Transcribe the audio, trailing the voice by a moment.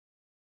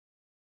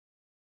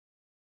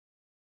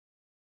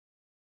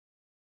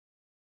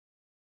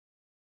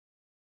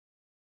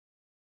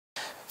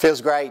Feels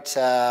great.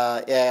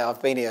 Yeah,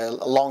 I've been here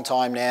a long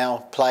time now,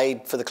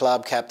 played for the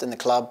club, captained the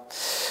club.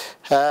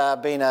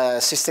 Been an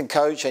assistant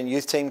coach and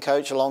youth team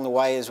coach along the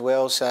way as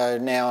well, so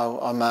now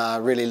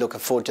I'm really looking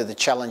forward to the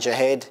challenge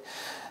ahead,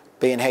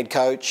 being head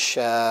coach.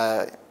 You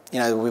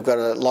know, we've got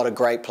a lot of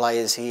great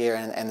players here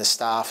and the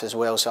staff as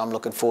well, so I'm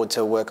looking forward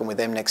to working with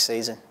them next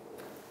season.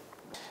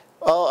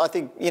 Well, I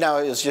think, you know,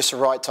 it was just the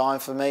right time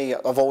for me.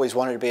 I've always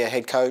wanted to be a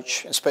head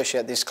coach, especially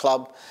at this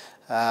club.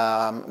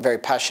 Very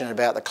passionate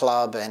about the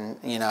club, and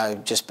you know,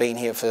 just been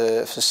here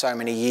for so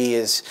many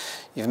years.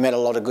 You've met a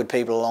lot of good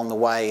people along the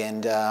way,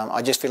 and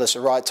I just feel it's the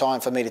right time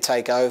for me to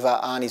take over.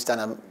 Arnie's done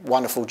a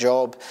wonderful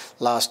job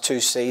last 2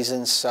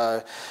 seasons,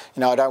 so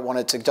you know, I don't want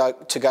it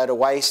to go to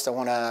waste. I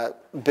want to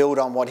build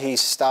on what he's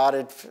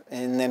started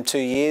in them 2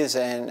 years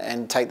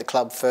and take the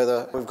club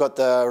further. We've got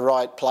the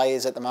right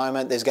players at the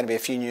moment. There's going to be a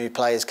few new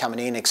players coming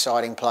in,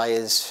 exciting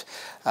players,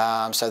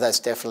 so that's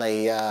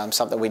definitely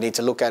something we need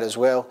to look at as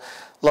well.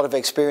 A lot of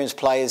experienced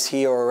players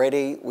here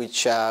already,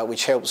 which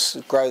helps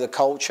grow the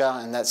culture,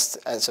 and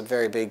that's a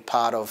very big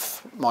part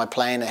of my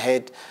plan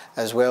ahead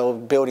as well.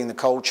 Building the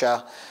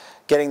culture,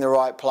 getting the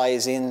right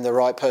players in, the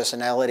right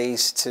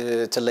personalities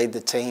to lead the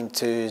team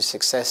to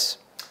success.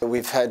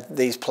 We've had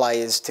these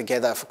players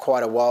together for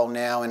quite a while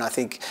now, and I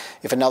think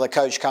if another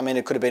coach come in,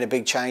 it could have been a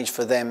big change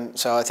for them.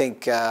 So I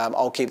think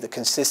I'll keep the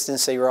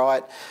consistency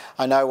right.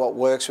 I know what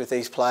works with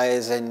these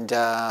players, and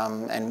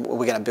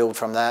we're going to build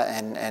from that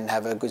and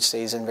have a good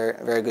season,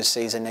 very good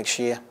season next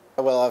year.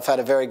 Well, I've had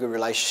a very good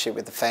relationship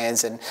with the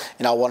fans, and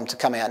you know, I want them to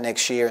come out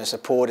next year and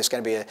support. It's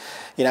going to be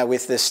you know,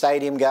 with the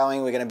stadium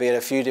going, we're going to be at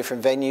a few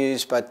different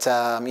venues, but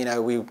you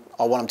know,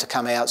 I want them to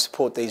come out,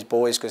 support these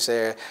boys, because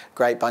they're a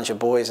great bunch of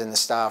boys, and the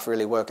staff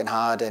really working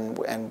hard,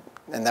 and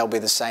they'll be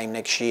the same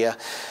next year.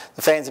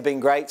 The fans have been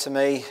great to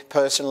me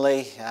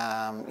personally.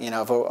 You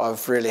know,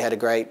 I've really had a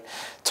great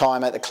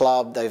time at the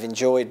club. They've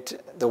enjoyed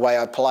the way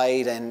I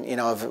played, and you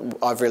know,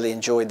 I've really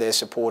enjoyed their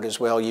support as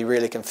well. You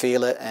really can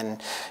feel it,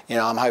 and you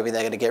know, I'm hoping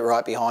they're going to get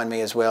right behind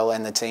me as well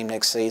and the team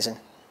next season.